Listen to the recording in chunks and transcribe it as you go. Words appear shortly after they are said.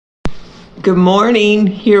Good morning.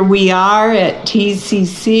 Here we are at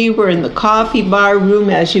TCC. We're in the coffee bar room.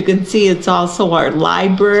 As you can see, it's also our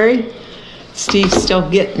library. Steve's still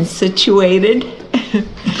getting situated.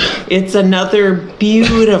 It's another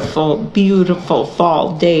beautiful, beautiful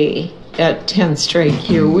fall day at 10th Street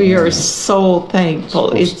here. We are so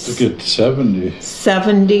thankful. It's to get 70.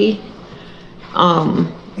 70.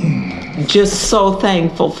 Just so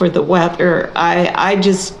thankful for the weather.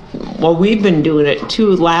 We've been doing it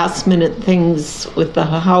too, last minute things with the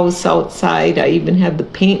house outside. I even had the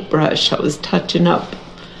paintbrush. I was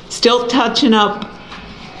still touching up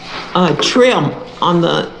trim on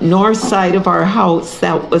the north side of our house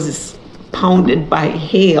that was pounded by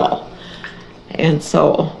hail. And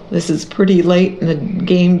so this is pretty late in the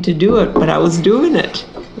game to do it, but I was doing it.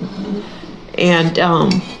 And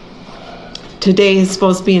today is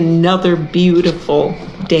supposed to be another beautiful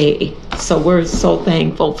day. So we're so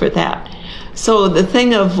thankful for that. So the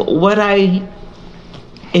thing of what I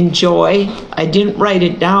enjoy, I didn't write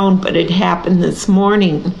it down, but it happened this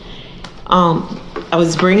morning. I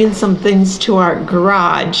was bringing some things to our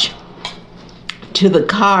garage, to the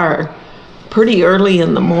car, pretty early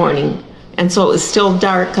in the morning. And so it was still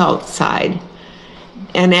dark outside.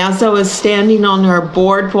 And as I was standing on our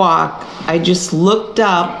boardwalk, I just looked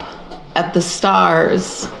up at the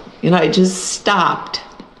stars. I just stopped,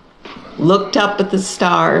 looked up at the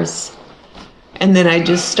stars, and then I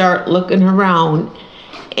just start looking around.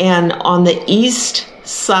 And on the east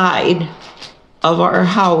side of our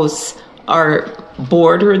house, our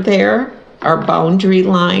border there, our boundary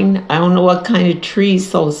line, I don't know what kind of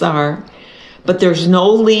trees those are, but there's no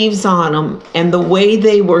leaves on them. And the way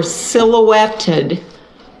they were silhouetted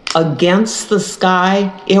against the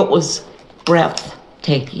sky, it was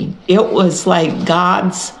breathtaking. It was like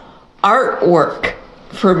God's artwork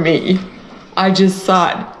for me. I just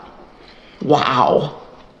thought, wow.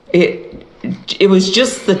 It was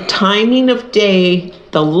just the timing of day,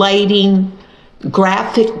 the lighting,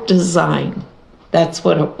 graphic design. That's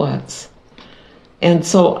what it was. And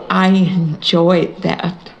so I enjoyed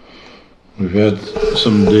that. We've had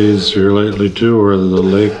some days here lately too where the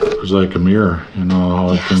lake was like a mirror,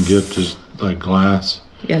 how it can get just like glass.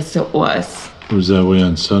 Yes, it was. It was that way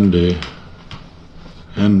on Sunday.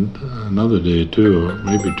 And another day too,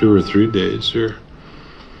 maybe 2 or 3 days here.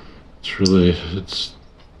 It's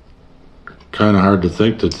kind of hard to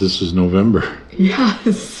think that this is November.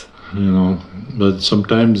 Yes. But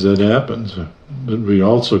sometimes that happens. But we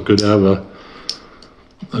also could have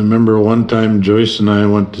I remember one time Joyce and I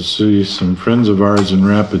went to see some friends of ours in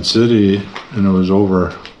Rapid City, and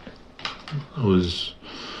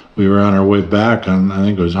we were on our way back on, I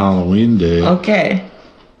think it was Halloween Day. Okay.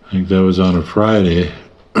 I think that was on a Friday.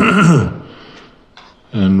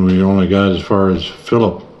 And we only got as far as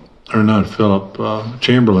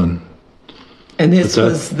Chamberlain. And this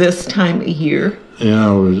was this time of year?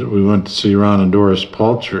 Yeah, we went to see Ron and Doris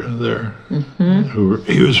Palcher there.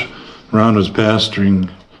 Mm-hmm. Ron was pastoring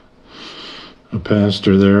a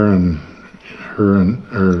pastor there, and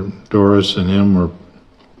her Doris and him were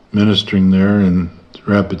ministering there in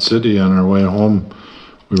Rapid City. On our way home,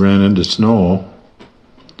 we ran into snow.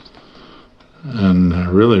 And I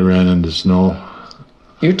really ran into snow.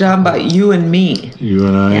 You're talking about you and me. You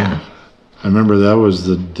and I? Yeah. I remember that was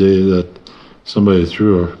the day that somebody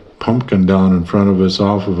threw a pumpkin down in front of us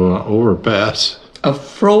off of an overpass. A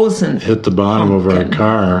frozen hit the bottom pumpkin. Of our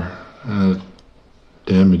car, and it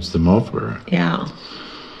damaged the muffler. Yeah.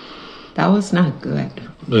 That was not good.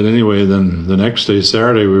 But anyway, then the next day,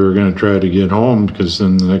 Saturday, we were going to try to get home, because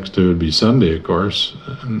then the next day would be Sunday, of course.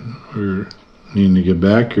 And we were needing to get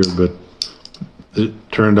back here, but it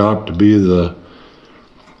turned out to be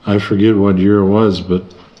I forget what year it was, but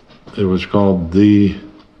it was called the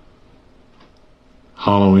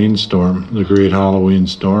Halloween storm, the Great Halloween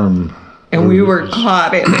Storm. And we were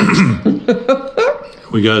caught in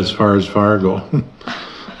it. We got as far as Fargo,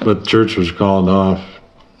 but church was called off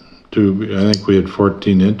too. I think we had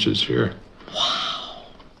 14 inches here. Wow.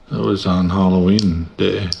 That was on Halloween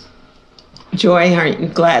Day. Joy, aren't you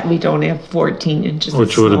glad we don't have 14 inches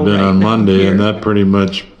Which of would have been right on Monday, here. and that pretty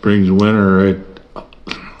much brings winter right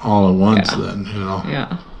all at once then,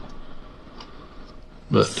 Yeah.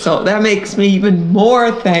 But so that makes me even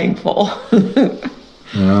more thankful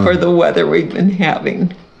for the weather we've been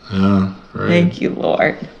having. Yeah, right. Thank you,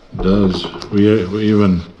 Lord. It does. We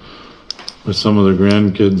even, with some of the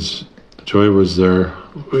grandkids, Joy was there,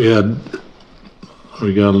 we got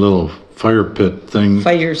a little fire pit thing.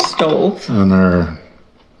 Fire stove. On our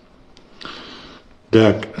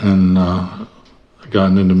deck, and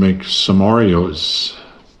gotten in to make some Oreos.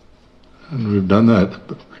 And we've done that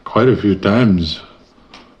quite a few times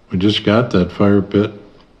We just got that fire pit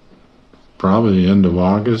probably the end of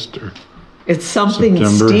August or It's something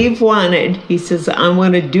September. Steve wanted. He says, I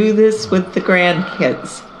want to do this with the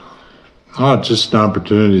grandkids Oh, it's just an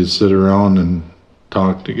opportunity to sit around and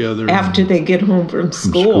talk together. after they get home from from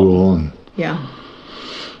school. school. Yeah.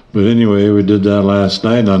 But anyway, we did that last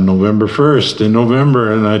night on November 1st in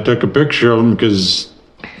November, and I took a picture of them because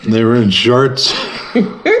they were in shorts. They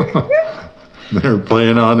were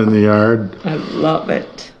playing out in the yard, I love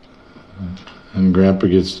it. and Grandpa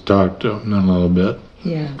gets to talk to them in a little bit.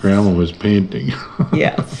 Yes. Grandma was painting.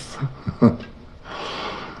 Yes.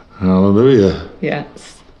 Hallelujah.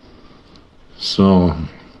 Yes. So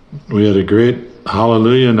we had a great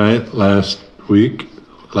Hallelujah night last week.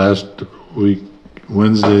 Last week,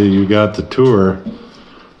 Wednesday, you got the tour.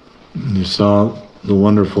 You saw the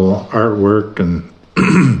wonderful artwork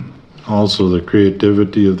and also the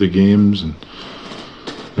creativity of the games. And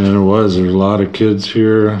there's a lot of kids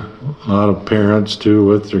here, a lot of parents too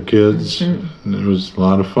with their kids. And it was a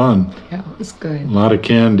lot of fun. Yeah, it was good. A lot of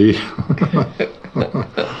candy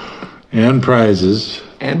and prizes.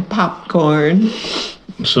 And popcorn.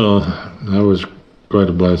 So that was quite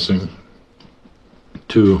a blessing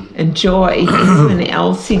too. And Joy, you and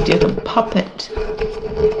Elsie did a puppet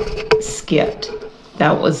skit.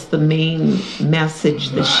 That was the main message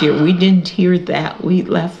this year. We didn't hear that. We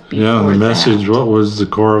left before Yeah, the message, that. what was the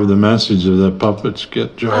core of the message of that puppet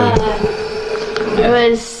skit, Joy?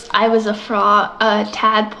 I was a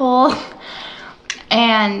tadpole,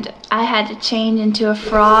 and I had to change into a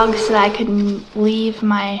frog so that I could leave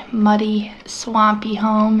my muddy, swampy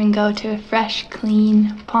home and go to a fresh,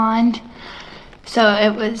 clean pond. So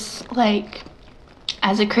it was like,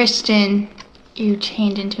 as a Christian, you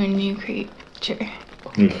change into a new creature.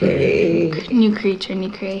 Okay. New creature,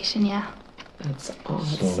 new creation, yeah. That's So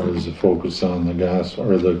awesome. there's a focus on the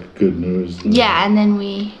gospel, or the good news. Yeah, and then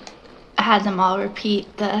we had them all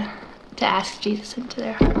repeat to ask Jesus into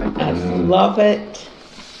their heart. I love it.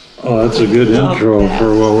 Oh, that's a good Love intro that. for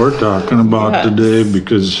what we're talking about Yes. today,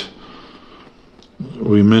 because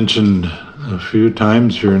we mentioned a few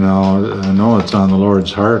times here now, I know it's on the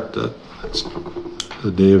Lord's heart that it's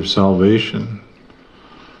the day of salvation.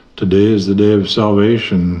 Today is the day of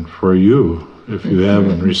salvation for you if you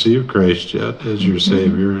haven't received Christ yet as your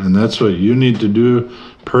Savior. And that's what you need to do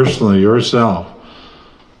personally yourself.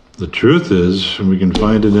 The truth is, and we can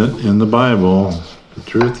find it in the Bible, the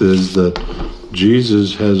truth is that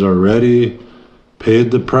Jesus has already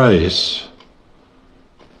paid the price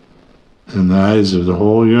in the eyes of the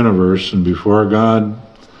whole universe and before God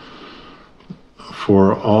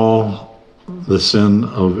for all the sin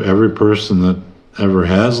of every person that ever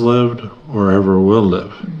has lived or ever will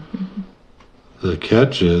live. The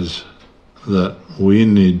catch is that we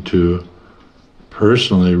need to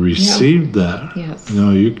personally receive that. Yes. You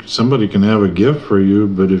know, somebody can have a gift for you,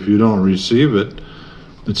 but if you don't receive it,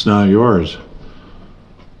 it's not yours.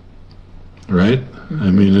 Right?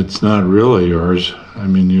 I mean, it's not really yours. I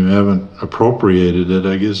mean, you haven't appropriated it,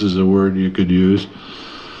 I guess is a word you could use.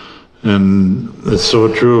 And it's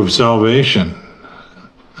so true of salvation.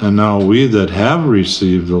 And now we that have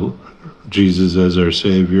received Jesus as our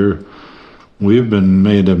Savior, we've been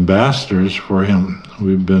made ambassadors for Him.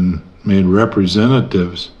 We've been made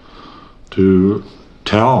representatives to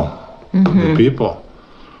tell the people.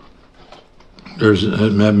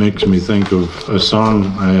 That makes me think of a song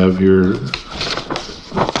I have here.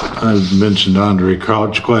 I've mentioned Andre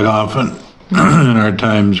Crouch quite often in our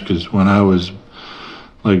times, because when I was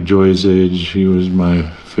like Joy's age, he was my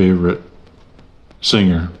favorite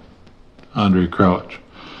singer, Andre Crouch.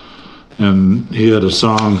 And he had a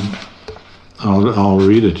song, I'll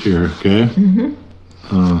read it here, okay?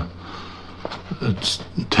 It's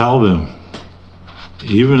tell them.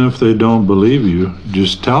 Even if they don't believe you,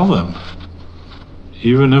 just tell them.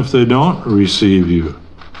 Even if they don't receive you,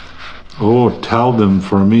 oh, tell them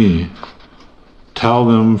for me. Tell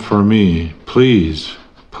them for me. Please,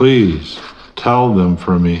 please, tell them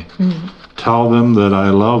for me. Tell them that I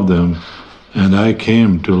love them and I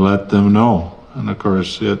came to let them know. And of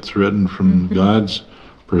course, it's written from God's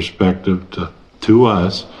perspective to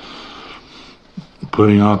us,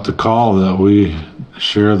 putting out the call that we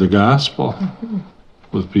share the gospel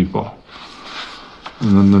with people.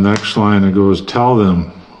 And then the next line, it goes, tell them,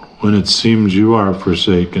 when it seems you are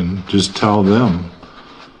forsaken, just tell them.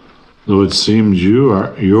 Though it seems you are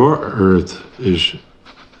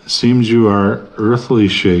earthly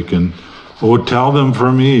shaken, oh, tell them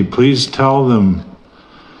for me. Please tell them.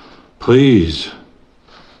 Please.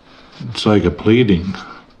 It's like a pleading.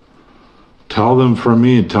 Tell them for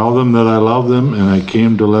me. Tell them that I love them and I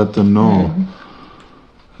came to let them know.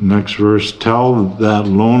 Next verse, tell that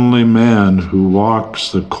lonely man who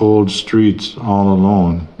walks the cold streets all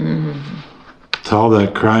alone. Tell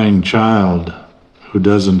that crying child who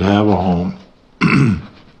doesn't have a home.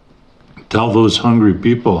 Tell those hungry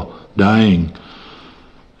people dying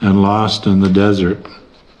and lost in the desert.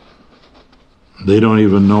 They don't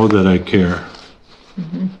even know that I care.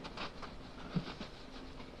 And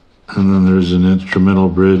then there's an instrumental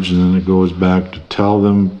bridge, and then it goes back to tell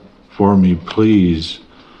them for me, please.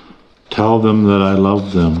 Tell them that I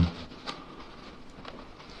love them.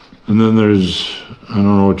 And then there's, I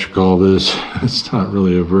don't know what you call this. It's not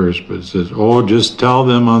really a verse, but it says, oh, just tell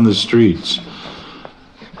them on the streets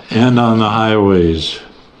and on the highways,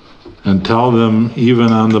 and tell them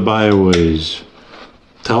even on the byways.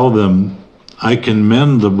 Tell them I can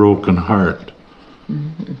mend the broken heart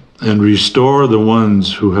and restore the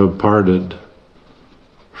ones who have parted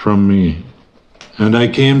from me. And I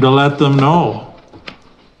came to let them know.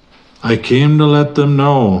 I came to let them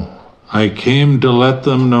know. I came to let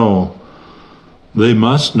them know. They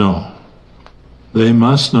must know. They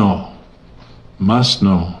must know. Must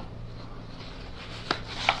know.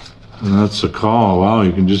 And that's a call. Wow,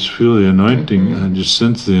 you can just feel the anointing. I just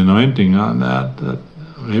sense the anointing on that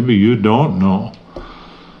maybe you don't know.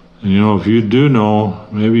 And if you do know,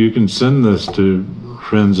 maybe you can send this to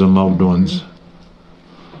friends and loved ones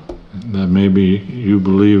that maybe you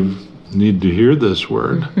believe need to hear this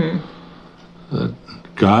word. That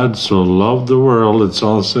God so loved the world, let's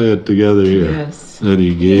all say it together here, that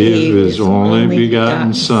he gave his only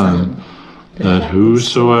begotten Son, that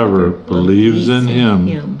whosoever believes in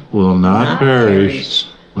him will not perish,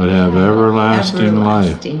 but have everlasting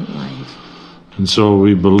life. And so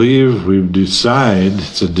we believe, we decide,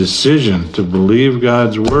 it's a decision to believe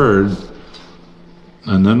God's word,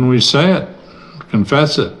 and then we say it,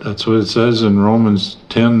 confess it. That's what it says in Romans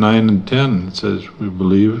 10:9 and 10. It says we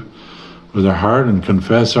believe with our heart and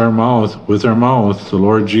confess with our mouth the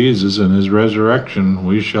Lord Jesus and his resurrection,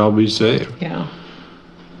 we shall be saved. Yeah.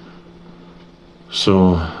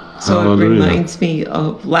 So it reminds me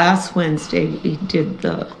of last Wednesday we did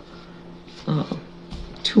the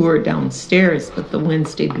tour downstairs, but the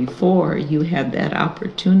Wednesday before you had that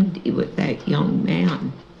opportunity with that young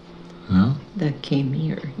man that came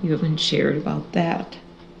here. You haven't shared about that.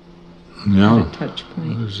 Yeah.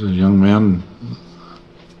 TouchPoint. There's a young man,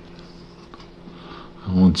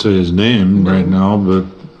 I won't say his name right now, but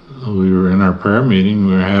we were in our prayer meeting.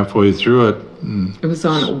 We were halfway through it. It was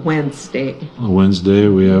on a Wednesday.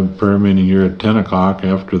 We have prayer meeting here at 10 o'clock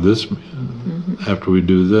after this, after we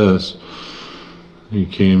do this. He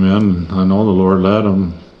came in, I know the Lord led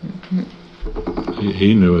him.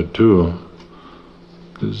 He knew it too.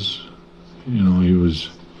 Because, he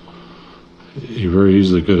very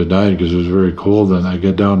easily could have died because it was very cold. And I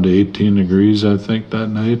got down to 18 degrees, I think, that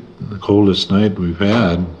night, the coldest night we've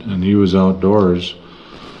had. And he was outdoors,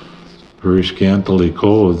 very scantily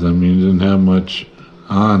clothed. I mean, he didn't have much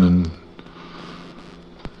on. And,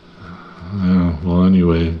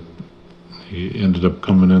 anyway, he ended up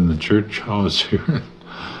coming in the church house here.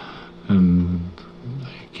 And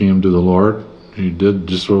he came to the Lord. He did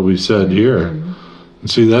just what we said here. And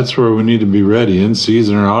see, that's where we need to be ready, in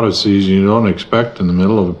season or out of season. You don't expect in the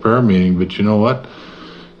middle of a prayer meeting, but you know what?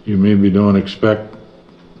 You maybe don't expect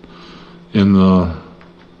in the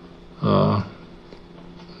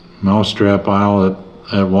mousetrap aisle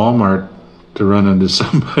at Walmart to run into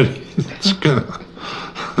somebody that's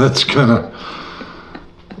gonna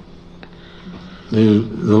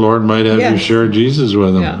the Lord might have you share Jesus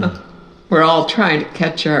with them. Yeah. We're all trying to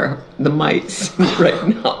catch the mice right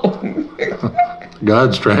now.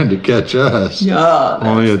 God's trying to catch us. Yeah.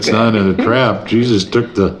 Only it's not in a trap. Jesus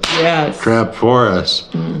took the trap for us.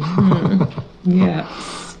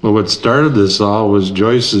 Yes. Well, what started this all was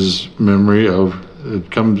Joyce's memory of,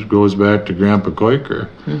 goes back to Grandpa Quaker.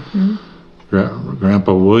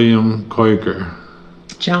 Grandpa William Quaker.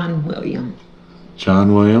 John William.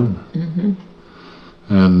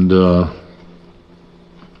 And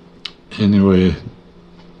anyway,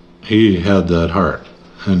 he had that heart,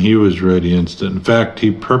 and he was ready instant. In fact,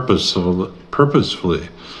 he purposefully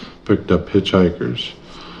picked up hitchhikers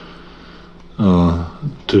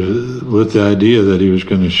with the idea that he was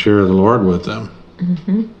going to share the Lord with them.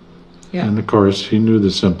 Yeah. And of course, he knew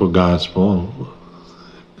the simple gospel.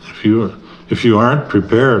 If you aren't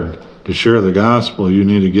prepared to share the gospel, you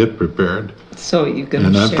need to get prepared. So you can.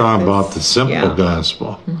 And I'm talking about the simple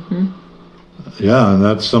gospel. Yeah, and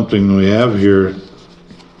that's something we have here.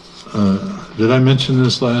 Did I mention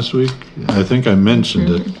this last week? I think I mentioned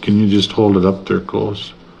it. Can you just hold it up there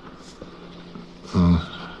close?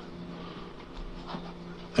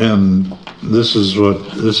 And this is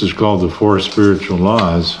called the 4 spiritual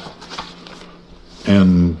laws.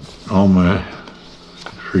 And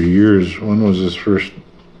for years, when was this first?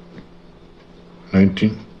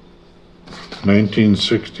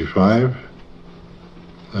 1965?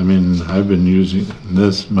 I mean, I've been using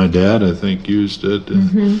this. My dad, I think, used it.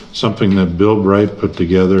 And something that Bill Bright put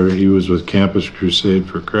together. He was with Campus Crusade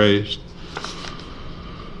for Christ.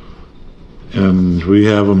 And we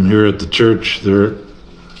have them here at the church.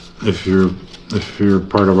 If you're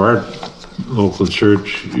part of our local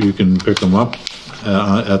church, you can pick them up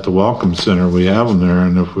at the Welcome Center. We have them there,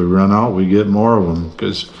 and if we run out, we get more of them,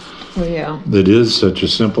 because it is such a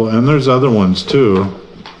simple. And there's other ones too.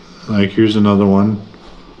 Like, here's another one.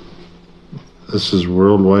 This is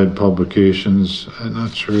Worldwide Publications. I'm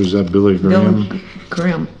not sure, is that Billy Graham?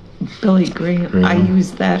 Billy Graham. I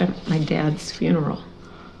used that at my dad's funeral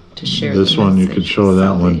to share this one. You could show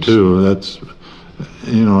that one too. That's,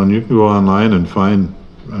 and you can go online and find,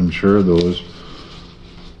 I'm sure, those.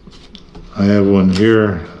 I have one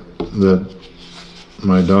here that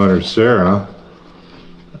my daughter Sarah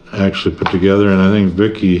actually put together, and I think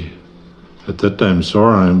Vicki, at that time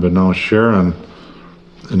Soren, but now Sharon,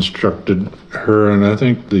 instructed her, and I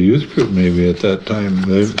think the youth group maybe at that time.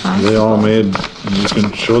 They all made, and you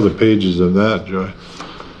can show the pages of that, Joy.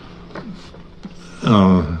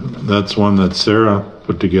 That's one that Sarah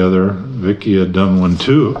put together. Vicki had done one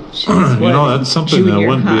too. That's something that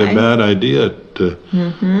wouldn't be a bad idea to.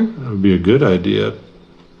 It would be a good idea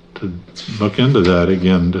to look into that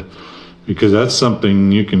again, because that's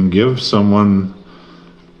something you can give someone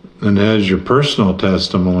and has your personal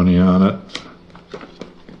testimony on it.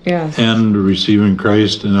 Yes. And receiving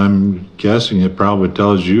Christ, and I'm guessing it probably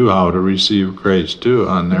tells you how to receive Christ too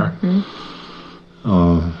on there.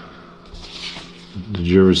 Did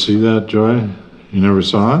you ever see that, Joy? You never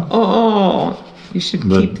saw it? Oh, you should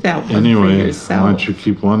keep that one for yourself. Why don't you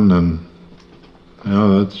keep one then?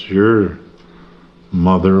 That's your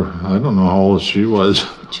mother. I don't know how old she was.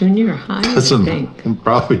 Junior high, I think.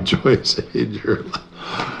 Probably Joy's age.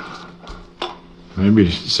 Maybe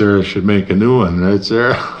Sarah should make a new one, right,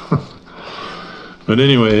 Sarah? But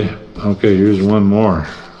anyway, okay, here's one more.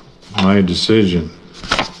 My Decision.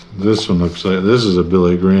 This one looks like, this is a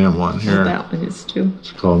Billy Graham one here. That one is too.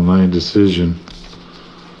 It's called My Decision.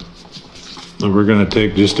 So we're going to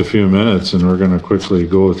take just a few minutes, and we're going to quickly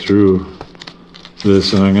go through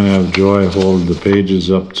this, and I'm going to have Joy hold the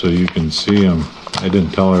pages up so you can see them. I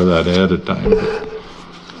didn't tell her that ahead of time.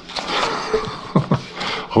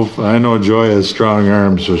 I know Joy has strong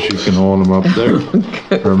arms, so she can hold them up there.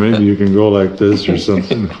 Or maybe you can go like this or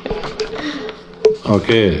something.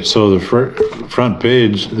 Okay, so the front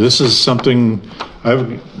page, this is something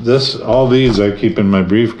all these I keep in my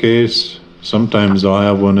briefcase. Sometimes I'll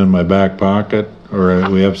have one in my back pocket, or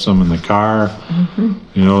we have some in the car,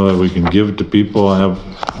 that we can give to people. I have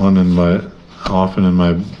one often in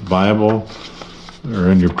my Bible or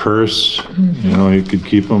in your purse. You could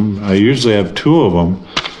keep them. I usually have 2 of them,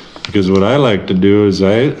 because what I like to do is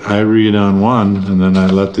I read on one, and then I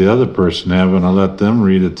let the other person have it, and I let them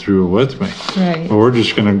read it through with me. Right. But we're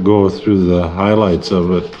just going to go through the highlights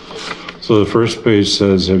of it. So the first page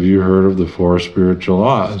says, have you heard of the 4 spiritual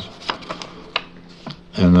laws?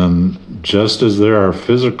 And then, just as there are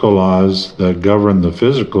physical laws that govern the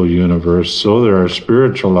physical universe, so there are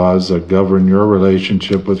spiritual laws that govern your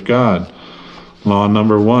relationship with God. Law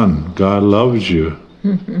number 1, God loves you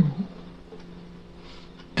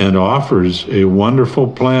and offers a wonderful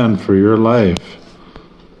plan for your life.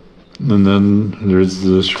 And then there's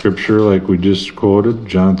the scripture like we just quoted,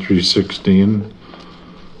 John 3:16.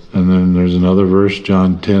 And then there's another verse,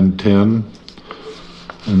 John 10:10.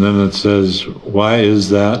 And then it says, why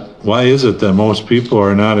is it that most people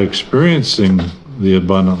are not experiencing the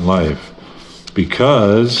abundant life?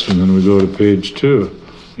 Because, and then we go to page 2.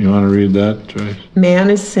 You want to read that, Joyce?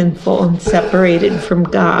 Man is sinful and separated from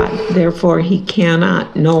God. Therefore, he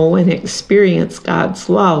cannot know and experience God's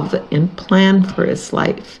love and plan for his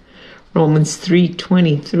life. Romans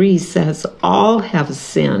 3:23 says, all have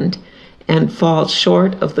sinned and fall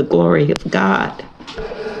short of the glory of God.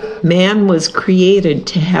 Man was created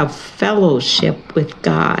to have fellowship with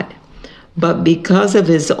God, but because of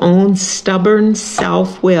his own stubborn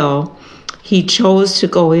self-will, he chose to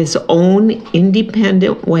go his own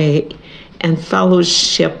independent way, and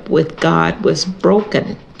fellowship with God was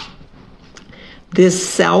broken. This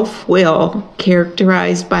self-will,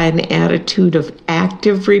 characterized by an attitude of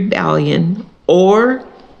active rebellion or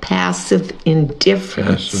passive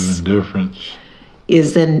indifference,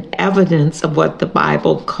 is an evidence of what the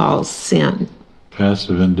Bible calls sin.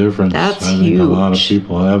 Passive indifference. That's I think huge. A lot of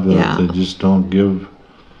people have that. Yeah. They just don't give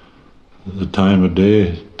the time of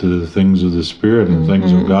day to the things of the Spirit and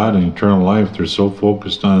things of God and eternal life. They're so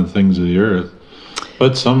focused on things of the earth.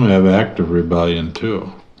 But some have active rebellion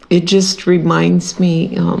too. It just reminds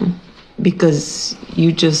me, because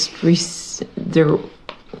you just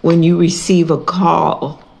when you receive a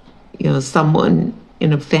call, someone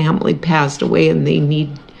in a family passed away and they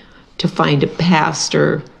need to find a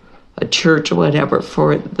pastor, a church or whatever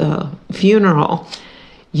for the funeral,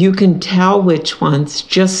 you can tell which ones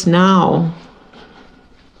just now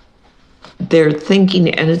they're thinking,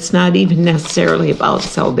 and it's not even necessarily about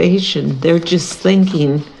salvation. They're just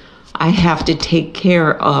thinking, I have to take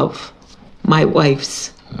care of my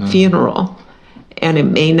wife's funeral. And it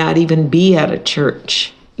may not even be at a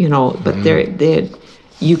church, but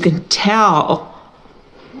you can tell,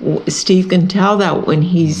 Steve can tell that when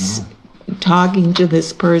he's talking to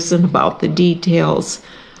this person about the details,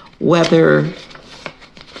 whether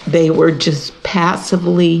they were just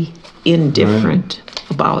passively indifferent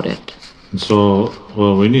about it. And so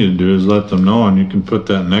what we need to do is let them know, and you can put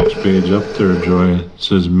that next page up there, Joy. It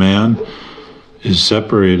says, man is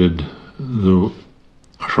separated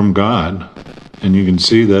from God. And you can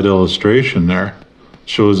see that illustration there. It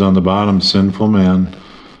shows on the bottom sinful man,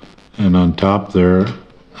 and on top there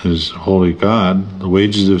is holy God. The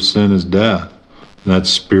wages of sin is death. That's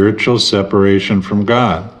spiritual separation from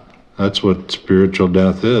God. That's what spiritual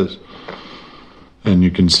death is. And you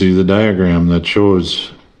can see the diagram that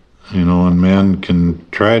shows, and man can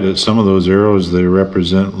try to, some of those arrows, they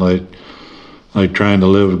represent like trying to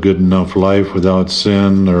live a good enough life without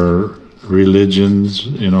sin, or religions,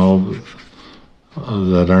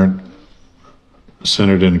 that aren't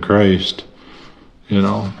centered in Christ,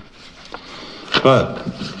 But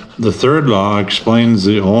the third law explains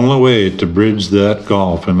the only way to bridge that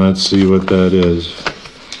gulf, and let's see what that is.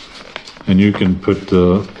 And you can put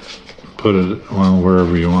it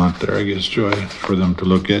wherever you want there, I guess, Joy, for them to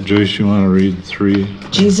look at. Joyce, you want to read 3?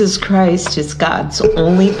 Jesus Christ is God's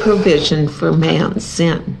only provision for man's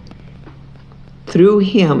sin. Through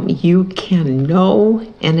him, you can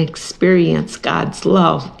know and experience God's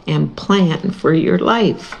love and plan for your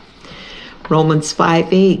life. Romans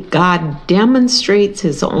 5:8, God demonstrates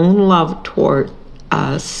his own love toward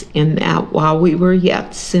us in that while we were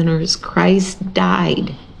yet sinners, Christ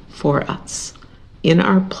died for us in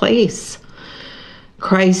our place.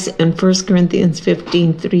 Christ, in 1 Corinthians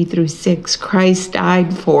 15:3-6, Christ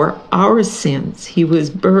died for our sins. He was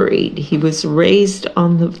buried. He was raised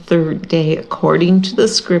on the third day. According to the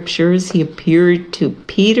scriptures, he appeared to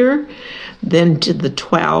Peter, then to the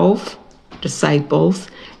 12 disciples.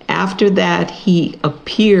 After that, he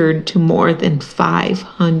appeared to more than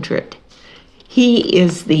 500. He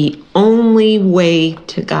is the only way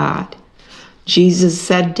to God. Jesus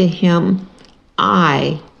said to him,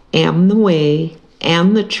 I am the way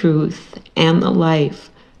and the truth and the life.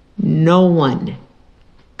 No one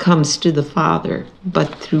comes to the Father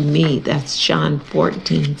but through me. That's John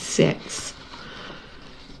 14:6.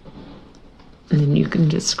 And then you can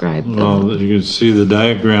describe them. Well, you can see the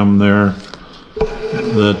diagram there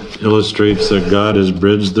that illustrates that God has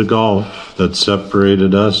bridged the gulf that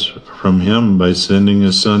separated us from him by sending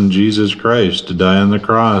his son Jesus Christ to die on the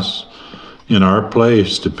cross in our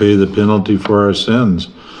place to pay the penalty for our sins.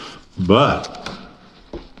 But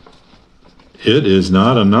it is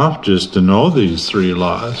not enough just to know these 3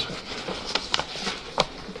 laws.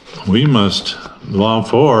 Law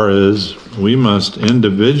 4 is we must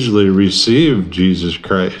individually receive Jesus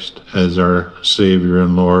Christ as our Savior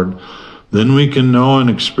and Lord. Then we can know and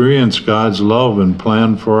experience God's love and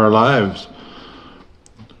plan for our lives.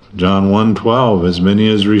 John 1:12, as many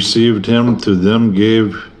as received him, to them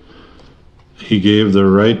he gave the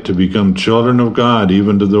right to become children of God,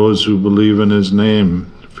 even to those who believe in his name.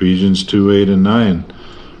 Ephesians 2:8-9.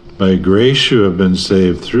 By grace you have been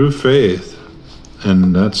saved through faith,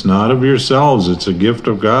 and that's not of yourselves, it's a gift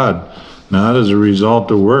of God, not as a result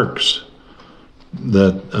of works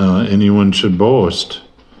that anyone should boast.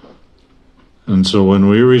 And so when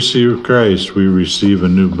we receive Christ, we receive a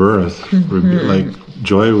new birth, like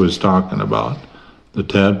Joy was talking about. The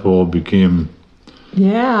tadpole became...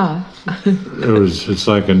 Yeah. It's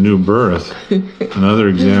like a new birth. Another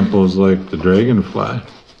example is like the dragonfly.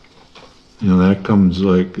 That comes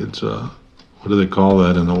like it's what do they call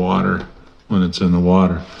that in the water when it's in the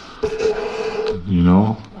water?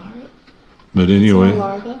 But anyway,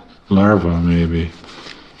 larva maybe.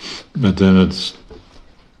 But then it's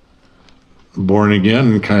born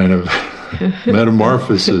again kind of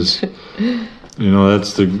metamorphosis.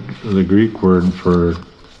 That's the Greek word for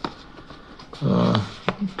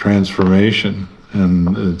transformation,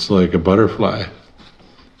 and it's like a butterfly,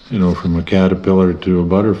 from a caterpillar to a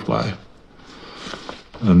butterfly.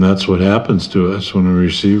 And that's what happens to us when we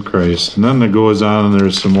receive Christ. And then it goes on, and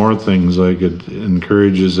there's some more things, like it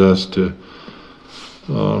encourages us to,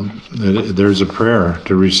 there's a prayer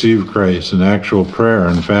to receive Christ, an actual prayer.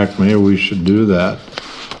 In fact, maybe we should do that.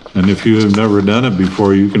 And if you have never done it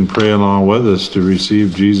before, you can pray along with us to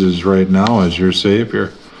receive Jesus right now as your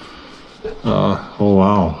Savior. Oh,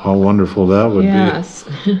 wow, how wonderful that would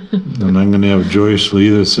be. And I'm going to have Joyce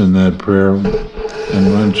lead us in that prayer. And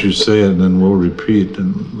why don't you say it, and then we'll repeat,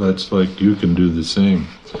 and that's like you can do the same.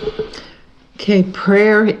 Okay,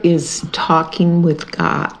 prayer is talking with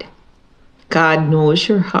God. God knows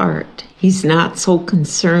your heart. He's not so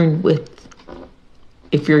concerned with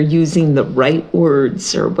if you're using the right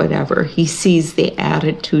words or whatever. He sees the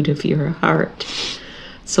attitude of your heart.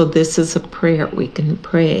 So this is a prayer we can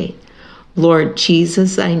pray. Lord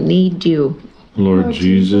Jesus, I need you. Lord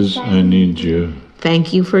Jesus, I need you.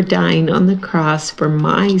 Thank you for dying on the cross for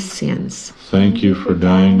my sins. Thank you for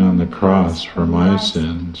dying on the cross for my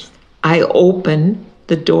sins. I open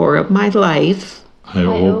the door of my life. I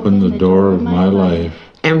open the door of my life.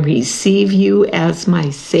 And receive you as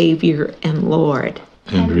my Savior and Lord.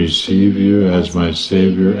 And receive you as my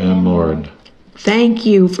Savior and Lord. Thank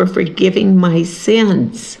you for forgiving my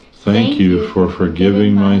sins. Thank you for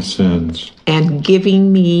forgiving my sins. And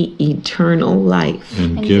giving me eternal life.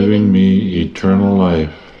 And giving me eternal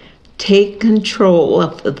life. Take control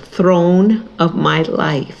of the throne of my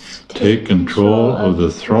life. Take control of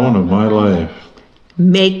the throne of my life.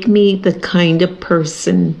 Make me the kind of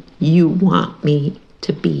person you want me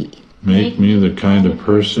to be. Make me the kind of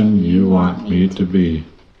person you want me to be.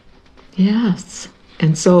 Yes.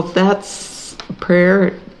 And so if that's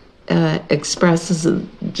prayer expresses a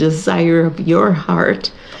desire of your heart,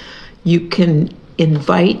 you can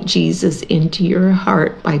invite Jesus into your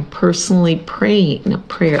heart by personally praying a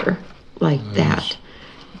prayer like that.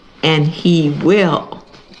 And he will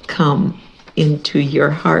come into your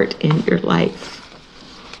heart and your life.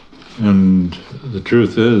 And the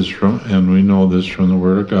truth is, and we know this from the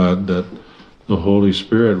Word of God, that the Holy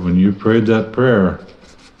Spirit, when you prayed that prayer,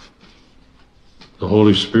 the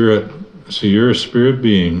Holy Spirit, see, you're a spirit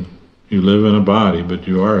being. You live in a body, but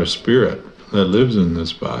you are a spirit that lives in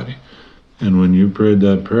this body. And when you prayed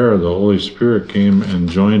that prayer, the Holy Spirit came and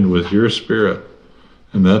joined with your spirit.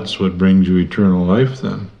 And that's what brings you eternal life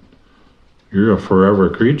then. You're a forever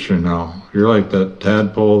creature now. You're like that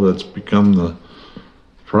tadpole that's become the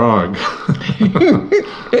frog.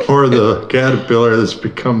 Or the caterpillar that's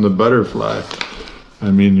become the butterfly.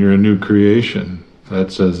 I mean, you're a new creation.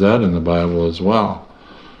 That says that in the Bible as well.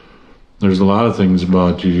 There's a lot of things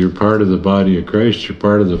about you. You're part of the body of Christ. You're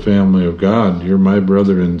part of the family of God. You're my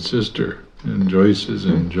brother and sister, and Joyce's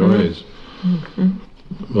and Joy's.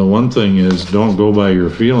 But one thing is, don't go by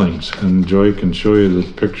your feelings. And Joy can show you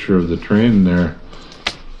the picture of the train there.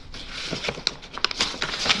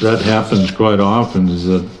 That happens quite often, is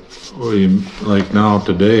that like now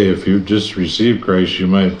today, if you just receive Christ, you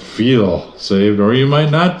might feel saved, or you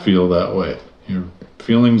might not feel that way. Your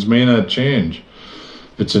feelings may not change.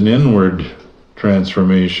 It's an inward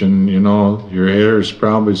transformation, you know. Your hair is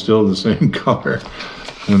probably still the same color,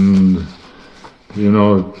 and you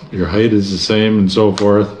know, your height is the same and so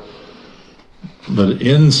forth. But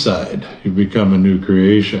inside, you become a new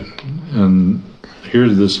creation. And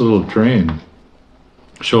here's this little train.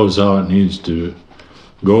 Shows how it needs to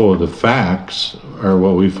go. The facts are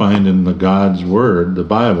what we find in the God's Word, the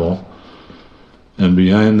Bible. And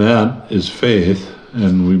behind that is faith.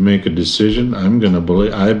 And we make a decision. I'm going to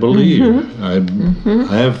believe. I believe.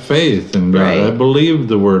 I have faith in God. Right. I believe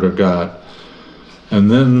the Word of God. And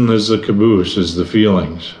then there's the caboose, is the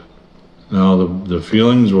feelings. Now the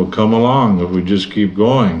feelings will come along if we just keep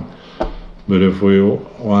going. But if we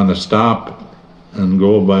want to stop and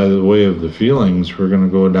go by the way of the feelings, we're going to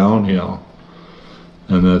go downhill.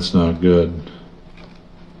 And that's not good.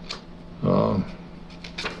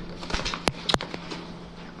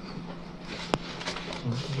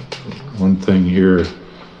 One thing here,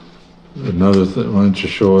 another thing, why don't you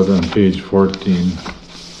show it on page 14?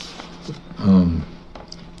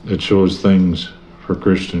 It shows things for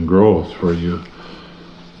Christian growth for you.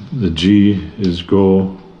 The G is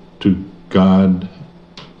go to God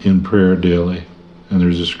in prayer daily. And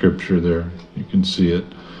there's a scripture there. You can see it.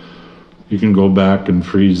 You can go back and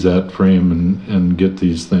freeze that frame and get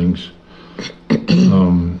these things.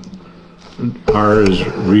 R is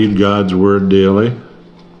read God's Word daily.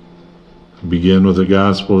 Begin with the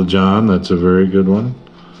Gospel of John. That's a very good one.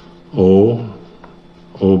 O,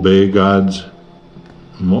 obey God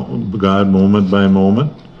moment by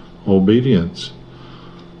moment. Obedience.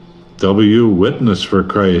 W, witness for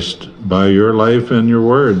Christ by your life and your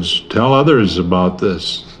words. Tell others about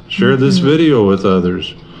this. Share this video with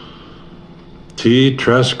others. T,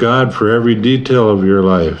 trust God for every detail of your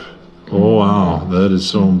life. Oh, wow, that is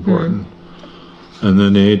so important. And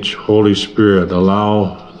then H, Holy Spirit.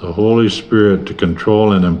 Allow the Holy Spirit to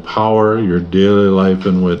control and empower your daily life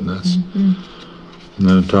and witness. And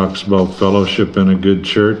then it talks about fellowship in a good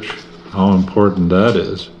church, how important that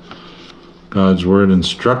is. God's word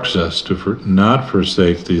instructs us to not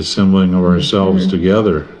forsake the assembling of ourselves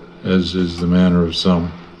together, as is the manner of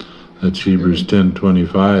some. That's Hebrews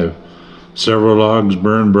 10:25. Several logs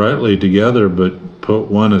burn brightly together, but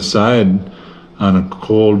put one aside on a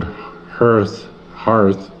cold hearth,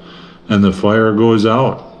 and the fire goes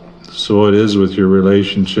out. So it is with your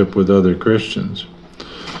relationship with other Christians.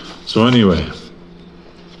 So anyway,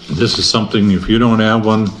 this is something, if you don't have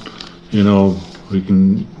one, we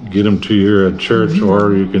can get them to you here at church,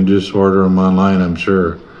 or you can just order them online, I'm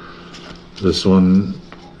sure. This one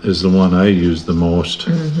is the one I use the most.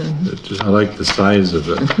 I like the size of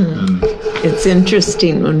it. And it's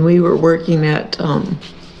interesting, when we were working at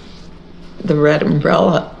the Red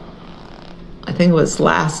Umbrella, I think it was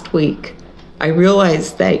last week, I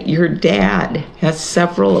realized that your dad has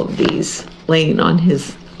several of these laying on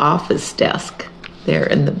his office desk there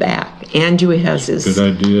in the back. Andrew has his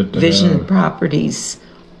Vision Properties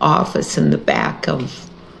office in the back of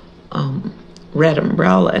Red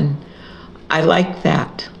Umbrella, and I like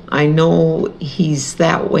that. I know he's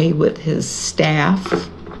that way with his staff,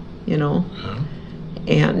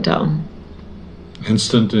 and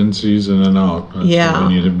instant in season and out. That's where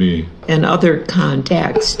we need to be. And other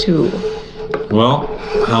contacts too. Well,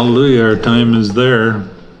 hallelujah, our time is there.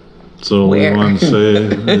 So we want to say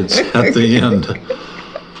it's at the end.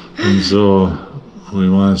 And so we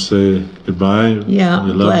want to say goodbye. Yeah,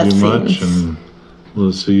 we love you much, and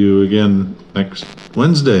we'll see you again next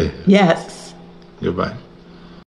Wednesday. Yes. Goodbye.